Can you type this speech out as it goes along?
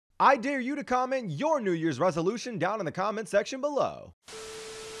I dare you to comment your New Year's resolution down in the comment section below.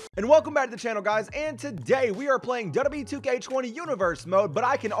 And welcome back to the channel, guys, and today we are playing WWE 2K20 Universe Mode, but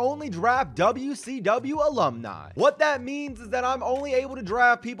I can only draft WCW Alumni. What that means is that I'm only able to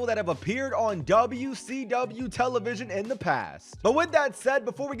draft people that have appeared on WCW television in the past. But with that said,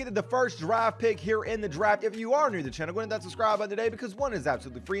 before we get to the first draft pick here in the draft, if you are new to the channel, go ahead and hit that subscribe button today, because one is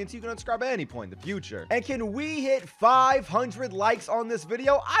absolutely free and two, you can unsubscribe at any point in the future. And can we hit 500 likes on this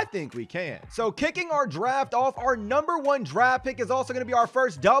video? I think we can. So kicking our draft off, our #1 draft pick is also going to be our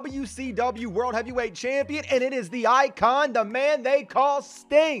first WCW World Heavyweight Champion, and it is the icon, the man they call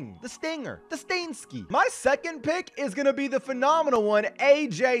Sting. The Stinger. The Stinsky. My second pick is going to be the phenomenal one,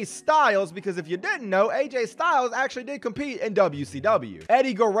 AJ Styles, because if you didn't know, AJ Styles actually did compete in WCW.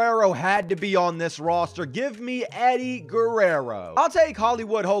 Eddie Guerrero had to be on this roster. Give me Eddie Guerrero. I'll take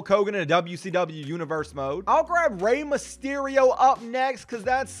Hollywood Hulk Hogan in a WCW Universe Mode. I'll grab Rey Mysterio up next, because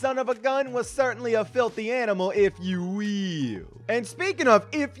that son of a gun was certainly a filthy animal, if you will. And speaking of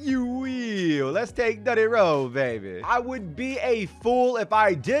if you will, let's take Duddy Rowe, baby. I would be a fool if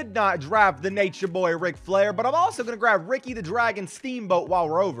I did not draft the Nature Boy Ric Flair, but I'm also going to grab Ricky the Dragon Steamboat while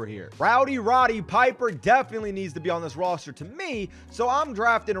we're over here. Rowdy Roddy Piper definitely needs to be on this roster to me, so I'm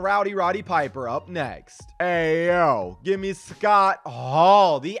drafting Rowdy Roddy Piper up next. Hey, yo, give me Scott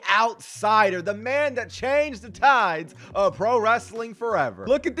Hall, the outsider, the man that changed the tides of pro wrestling forever.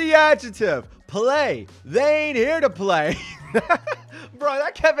 Look at the adjective. Play. They ain't here to play. Bro,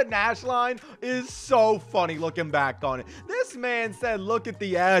 that Kevin Nash line is so funny looking back on it. This man said, look at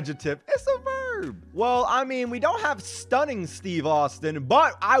the adjective. It's a verb. Well, I mean, we don't have stunning Steve Austin,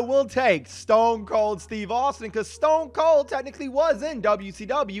 but I will take Stone Cold Steve Austin, because Stone Cold technically was in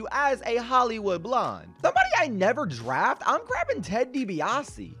WCW as a Hollywood blonde. Somebody I never draft, I'm grabbing Ted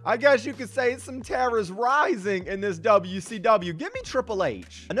DiBiase. I guess you could say some terror's rising in this WCW. Give me Triple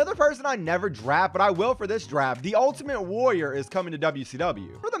H. Another person I never draft, but I will for this draft, the Ultimate Warrior is coming to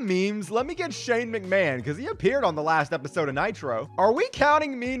WCW. For the memes, let me get Shane McMahon, because he appeared on the last episode of Nitro. Are we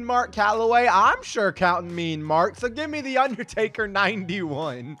counting Mean Mark Calloway? I'm sure counting Mean Mark, so give me the Undertaker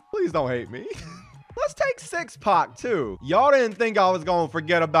 91. Please don't hate me. Let's take 6-Pac too. Y'all didn't think I was gonna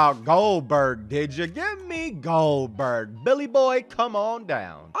forget about Goldberg, did you? Give me Goldberg. Billy Boy, come on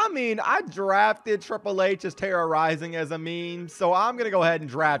down. I mean, I drafted Triple H as terrorizing as a meme, so I'm gonna go ahead and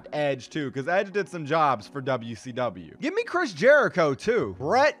draft Edge too, because Edge did some jobs for WCW. Give me Chris Jericho too.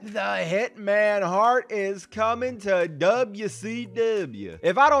 Bret the Hitman Hart is coming to WCW.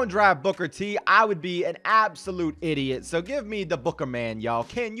 If I don't draft Booker T, I would be an absolute idiot, so give me the Booker Man, y'all.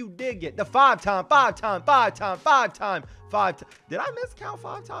 Can you dig it? The five-time. Did I miscount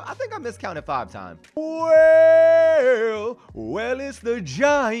 5 times? I think I miscounted 5 times. Well, it's the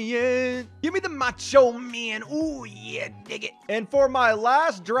Giant. Give me the Macho Man. Ooh, yeah, dig it. And for my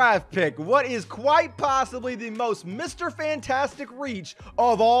last draft pick, what is quite possibly the most Mr. Fantastic reach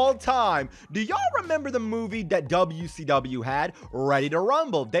of all time. Do y'all remember the movie that WCW had, Ready to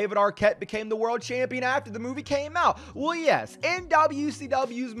Rumble? David Arquette became the world champion after the movie came out. Well, yes, in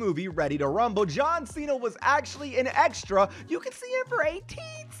WCW's movie, Ready to Rumble, John Cena was actually an extra. You can see him for a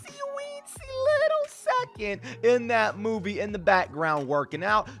teensy little second in that movie in the background working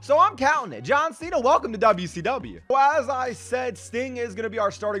out. So I'm counting it. John Cena, welcome to WCW. Well, as I said, Sting is going to be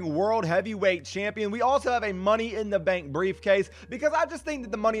our starting world heavyweight champion. We also have a Money in the Bank briefcase, because I just think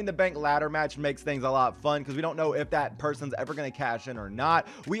that the Money in the Bank ladder match makes things a lot fun, because we don't know if that person's ever going to cash in or not.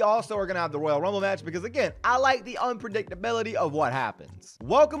 We also are going to have the Royal Rumble match, because again, I like the unpredictability of what happens.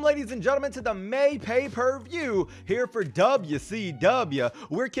 Welcome, ladies and gentlemen, to the May pay-per-view here for WCW.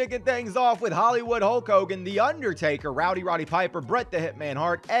 We're kicking things off with Hollywood Hulk Hogan, The Undertaker, Rowdy Roddy Piper, Bret the Hitman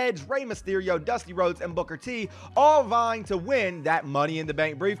Hart, Edge, Rey Mysterio, Dusty Rhodes, and Booker T, all vying to win that Money in the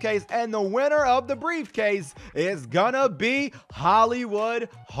Bank briefcase. And the winner of the briefcase is gonna be Hollywood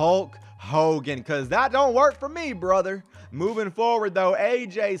Hulk Hogan, because that don't work for me, brother. Moving forward, though,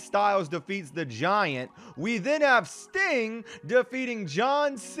 AJ Styles defeats the Giant. We then have Sting defeating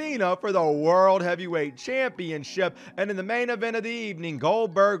John Cena for the World Heavyweight Championship. And in the main event of the evening,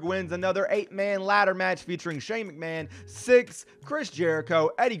 Goldberg wins another 8-man ladder match featuring Shane McMahon, Six, Chris Jericho,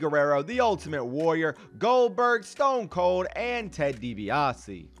 Eddie Guerrero, The Ultimate Warrior, Goldberg, Stone Cold, and Ted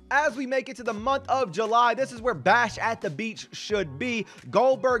DiBiase. As we make it to the month of July, this is where Bash at the Beach should be.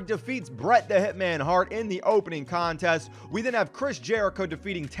 Goldberg defeats Bret the Hitman Hart in the opening contest. We then have Chris Jericho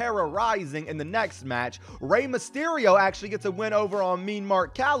defeating Terra Rising in the next match. Rey Mysterio actually gets a win over on Mean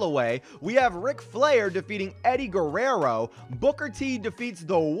Mark Calloway. We have Ric Flair defeating Eddie Guerrero. Booker T defeats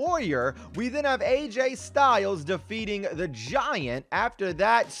The Warrior. We then have AJ Styles defeating the Giant. After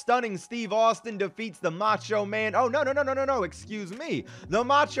that, stunning Steve Austin defeats the Macho Man. Oh, no, excuse me. The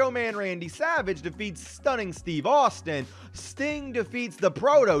Macho Macho Man Randy Savage defeats Stunning Steve Austin. Sting defeats the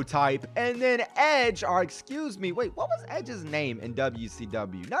Prototype, and then Edge, or excuse me, wait, what was Edge's name in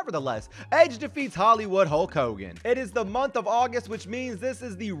WCW? Nevertheless, Edge defeats Hollywood Hulk Hogan. It is the month of August, which means this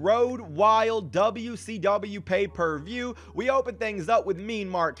is the Road Wild WCW pay-per-view. We open things up with Mean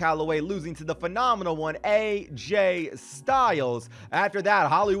Mark Calloway losing to the phenomenal one, AJ Styles. After that,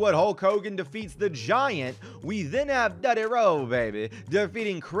 Hollywood Hulk Hogan defeats the Giant. We then have Duddy Rowe, baby,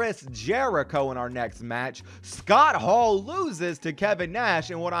 defeating Chris Jericho in our next match. Scott Hall loses to Kevin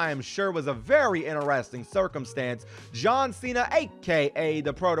Nash in what I am sure was a very interesting circumstance. John Cena, aka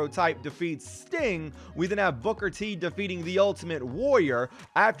the Prototype, defeats Sting. We then have Booker T defeating the Ultimate Warrior.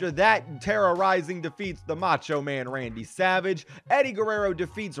 After that, Terrorizing defeats the Macho Man Randy Savage. Eddie Guerrero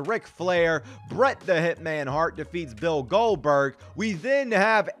defeats Ric Flair. Bret the Hitman Hart defeats Bill Goldberg. We then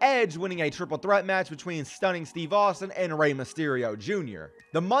have Edge winning a triple threat match between Stunning Steve Austin and Rey Mysterio Jr.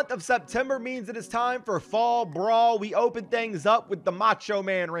 The month of September means it is time for Fall Brawl. We open things up with the Macho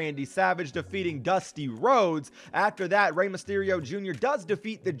Man Randy Savage defeating Dusty Rhodes. After that, Rey Mysterio Jr. does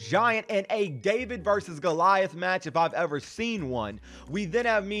defeat the Giant in a David versus Goliath match if I've ever seen one. We then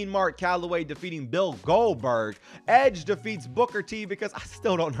have Mean Mark Calloway defeating Bill Goldberg. Edge defeats Booker T because I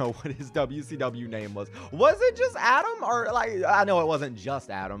still don't know what his WCW name was. Was it just Adam? Or like, I know it wasn't just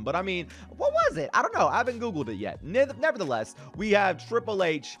Adam, but I mean, what was it? I don't know. I haven't Googled it yet. Nevertheless, we have Triple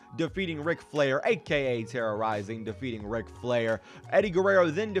H defeating Ric Flair, aka Terrorizing, defeating Ric Flair. Eddie Guerrero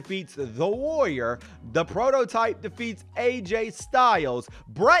then defeats the Warrior. The Prototype defeats AJ Styles.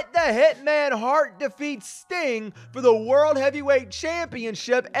 Bret the Hitman Hart defeats Sting for the World Heavyweight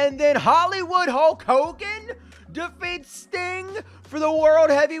Championship. And then Hollywood Hulk Hogan defeats Sting for the World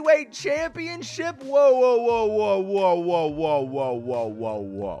Heavyweight Championship. Whoa, whoa, whoa, whoa, whoa, whoa, whoa, whoa, whoa, whoa,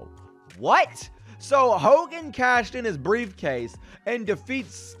 whoa. What? So Hogan cashed in his briefcase and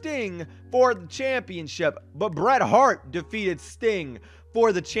defeats Sting for the championship, but Bret Hart defeated Sting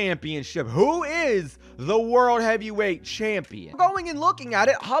for the championship. Who is the World Heavyweight Champion? Going and looking at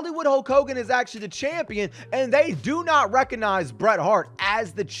it, Hollywood Hulk Hogan is actually the champion, and they do not recognize Bret Hart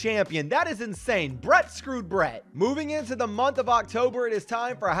as the champion. That is insane. Bret screwed Bret. Moving into the month of October, it is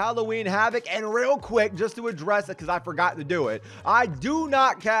time for Halloween Havoc, and real quick, just to address it, because I forgot to do it, I do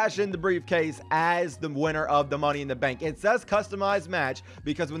not cash in the briefcase as the winner of the Money in the Bank. It says customized match,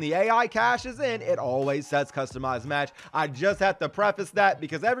 because when the AI cashes in, it always says customized match. I just have to preface that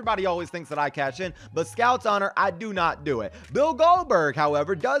because everybody always thinks that I cash in, but Scout's honor, I do not do it. Bill Goldberg,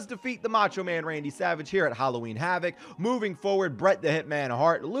 however, does defeat the Macho Man Randy Savage here at Halloween Havoc. Moving forward, Bret the Hitman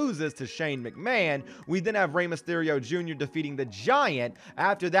Hart loses to Shane McMahon. We then have Rey Mysterio Jr. defeating the Giant.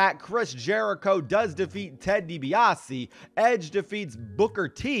 After that, Chris Jericho does defeat Ted DiBiase. Edge defeats Booker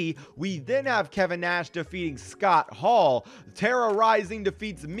T. We then have Kevin Nash defeating Scott Hall. Terrorizing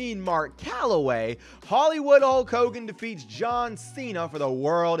defeats Mean Mark Calloway. Hollywood Hulk Hogan defeats John Cena for the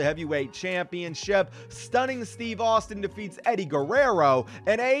World Heavyweight Championship. Stunning Steve Austin defeats Eddie Guerrero,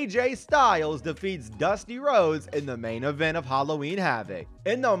 and AJ Styles defeats Dusty Rhodes in the main event of Halloween Havoc.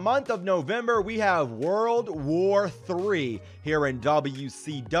 In the month of November, we have World War III here in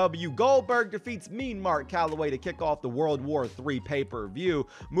WCW. Goldberg defeats Mean Mark Calloway to kick off the World War III pay-per-view.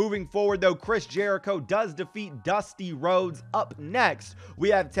 Moving forward, though, Chris Jericho does defeat Dusty Rhodes. Up next, we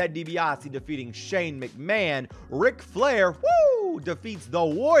have Ted DiBiase defeating Shane McMahon. Ric Flair, defeats the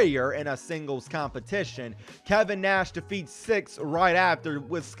Warrior in a singles competition. Kevin Nash defeats Six right after,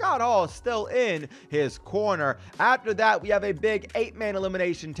 with Scott Hall still in his corner. After that, we have a big 8-man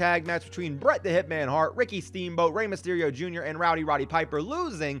elimination tag match between Bret the Hitman Hart, Ricky Steamboat, Rey Mysterio Jr., and Rowdy Roddy Piper,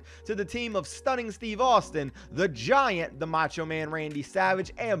 losing to the team of Stunning Steve Austin, the Giant, the Macho Man Randy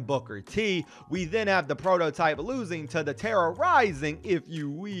Savage, and Booker T. We then have the Prototype losing to the Terrorizing, if you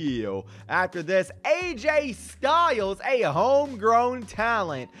will. After this, AJ Styles, a homegrown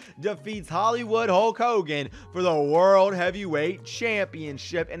talent, defeats Hollywood Hulk Hogan for the World Heavyweight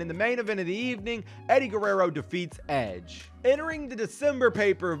Championship. And in the main event of the evening, Eddie Guerrero defeats Edge. Entering the December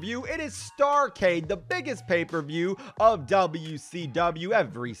pay-per-view, it is Starrcade, the biggest pay-per-view of WCW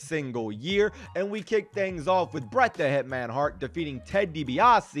every single year, and we kick things off with Bret the Hitman Hart defeating Ted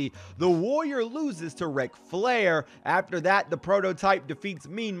DiBiase. The Warrior loses to Ric Flair. After that, the Prototype defeats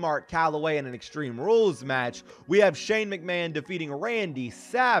Mean Mark Calloway in an Extreme Rules match. We have Shane McMahon defeating Randy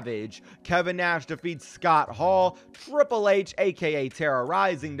Savage. Kevin Nash defeats Scott Hall. Triple H, aka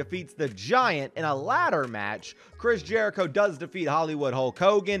Terrorizing, defeats the Giant in a ladder match. Chris Jericho does defeat Hollywood Hulk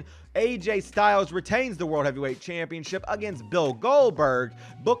Hogan. AJ Styles retains the World Heavyweight Championship against Bill Goldberg.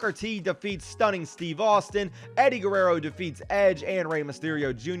 Booker T defeats Stunning Steve Austin. Eddie Guerrero defeats Edge and Rey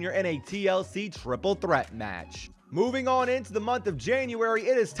Mysterio Jr. in a TLC triple threat match. Moving on into the month of January,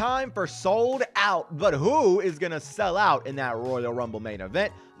 it is time for Sold Out. But who is going to sell out in that Royal Rumble main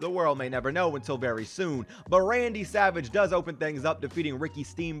event? The world may never know until very soon. But Randy Savage does open things up, defeating Ricky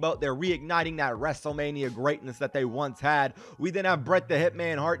Steamboat. They're reigniting that WrestleMania greatness that they once had. We then have Bret the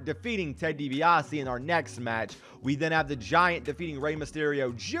Hitman Hart defeating Ted DiBiase in our next match. We then have the Giant defeating Rey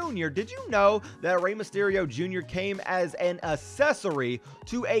Mysterio Jr. Did you know that Rey Mysterio Jr. came as an accessory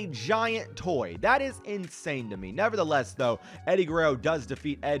to a Giant toy? That is insane to me. Nevertheless, though, Eddie Guerrero does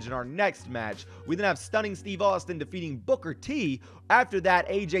defeat Edge in our next match. We then have Stunning Steve Austin defeating Booker T. After that,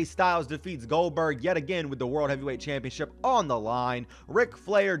 AJ Styles defeats Goldberg yet again with the World Heavyweight Championship on the line. Ric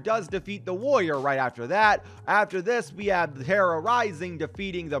Flair does defeat the Warrior right after that. After this, we have the Terra Rising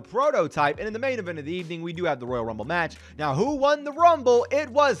defeating the Prototype. And in the main event of the evening, we do have the Royal Rumble match. Now, who won the Rumble? It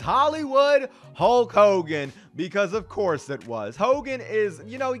was Hollywood Hulk Hogan. Because of course it was. Hogan is,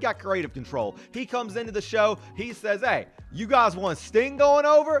 he got creative control. He comes into the show, he says, hey, you guys want Sting going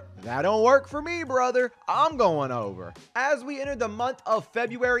over? That don't work for me, brother. I'm going over. As we enter the month of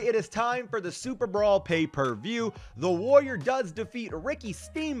February, it is time for the Super Brawl pay-per-view. The Warrior does defeat Ricky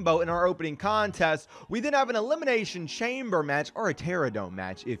Steamboat in our opening contest. We then have an Elimination Chamber match, or a Terradome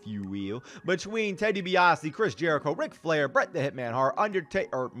match, if you will, between Ted DiBiase, Chris Jericho, Ric Flair, Bret the Hitman Hart,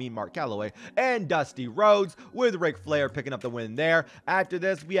 Mark Calloway, and Dusty Rhodes, with Ric Flair picking up the win there. After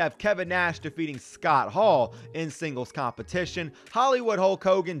this, we have Kevin Nash defeating Scott Hall in singles competition. Hollywood Hulk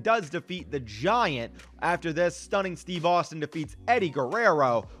Hogan does defeat the Giant. After this, Stunning Steve Austin defeats Eddie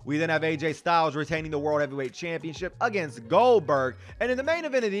Guerrero. We then have AJ Styles retaining the World Heavyweight Championship against Goldberg. And in the main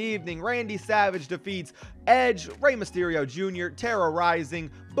event of the evening, Randy Savage defeats Edge, Rey Mysterio Jr., Terra Rising,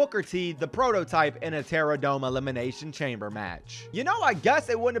 Booker T, the Prototype, in a Terradome Elimination Chamber match. I guess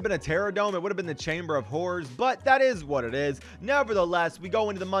it wouldn't have been a Terradome, it would have been the Chamber of Horrors, but that is what it is. Nevertheless, we go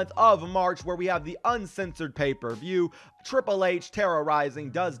into the month of March where we have the uncensored pay-per-view. Triple H, Terra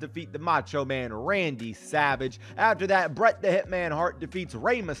Rising, does defeat the Macho Man Randy Savage. After that, Bret the Hitman Hart defeats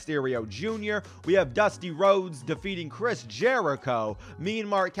Rey Mysterio Jr. We have Dusty Rhodes defeating Chris Jericho. Mean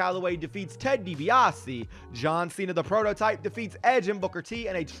Mark Calloway defeats Ted DiBiase. John Cena, the Prototype, defeats Edge and Booker T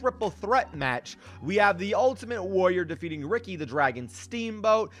in a triple threat match. We have the Ultimate Warrior defeating Ricky the Dragon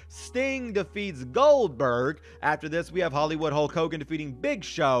Steamboat. Sting defeats Goldberg. After this, we have Hollywood Hulk Hogan defeating Big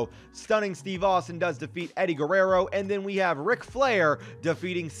Show. Stunning Steve Austin does defeat Eddie Guerrero. And then we have Ric Flair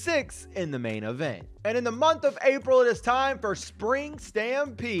defeating Syxx in the main event. And in the month of April, it is time for Spring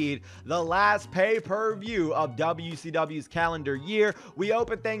Stampede, the last pay-per-view of WCW's calendar year. We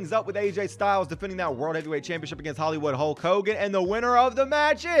open things up with AJ Styles defending that World Heavyweight Championship against Hollywood Hulk Hogan, and the winner of the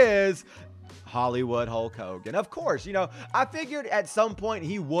match is Hollywood Hulk Hogan. Of course, I figured at some point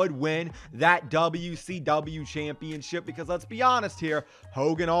he would win that WCW championship because let's be honest here,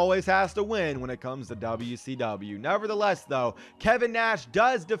 Hogan always has to win when it comes to WCW. Nevertheless, though, Kevin Nash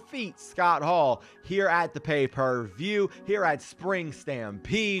does defeat Scott Hall here at the pay-per-view, here at Spring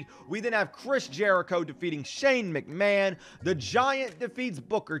Stampede. We then have Chris Jericho defeating Shane McMahon. The Giant defeats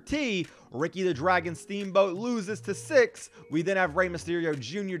Booker T. Ricky the Dragon Steamboat loses to Syxx. We then have Rey Mysterio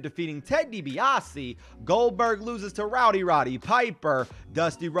Jr. defeating Ted DiBiase. Goldberg loses to Roddy Piper.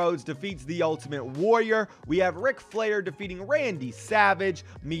 Dusty Rhodes defeats the Ultimate Warrior. We have Ric Flair defeating Randy Savage.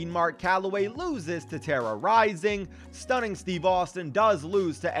 Mean Mark Calloway loses to Terra Rising. Stunning Steve Austin does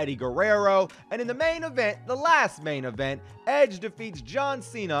lose to Eddie Guerrero. And in the main event, the last main event, Edge defeats John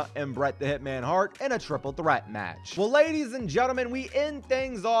Cena and Bret the Hitman Hart in a triple threat match. Well, ladies and gentlemen, we end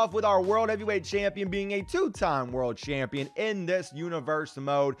things off with our World Heavyweight Champion being a two-time World Champion in this universe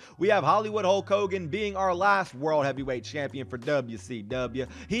mode. We have Hollywood Hulk Hogan being our last World Heavyweight Champion for WCW.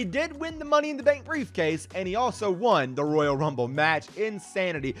 He did win the Money in the Bank briefcase, and he also won the Royal Rumble match.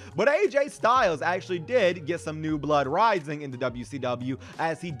 Insanity. But AJ Styles actually did get some new blood rising in the WCW,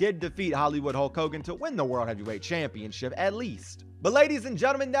 as he did defeat Hollywood Hulk Hogan to win the World Heavyweight Championship, at least. But ladies and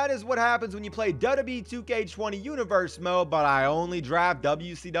gentlemen, that is what happens when you play WWE 2K20 Universe Mode, but I only draft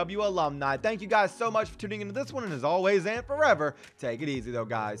WCW Alumni. Thank you guys so much for tuning into this one, and as always and forever, take it easy though,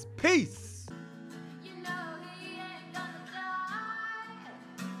 guys. Peace!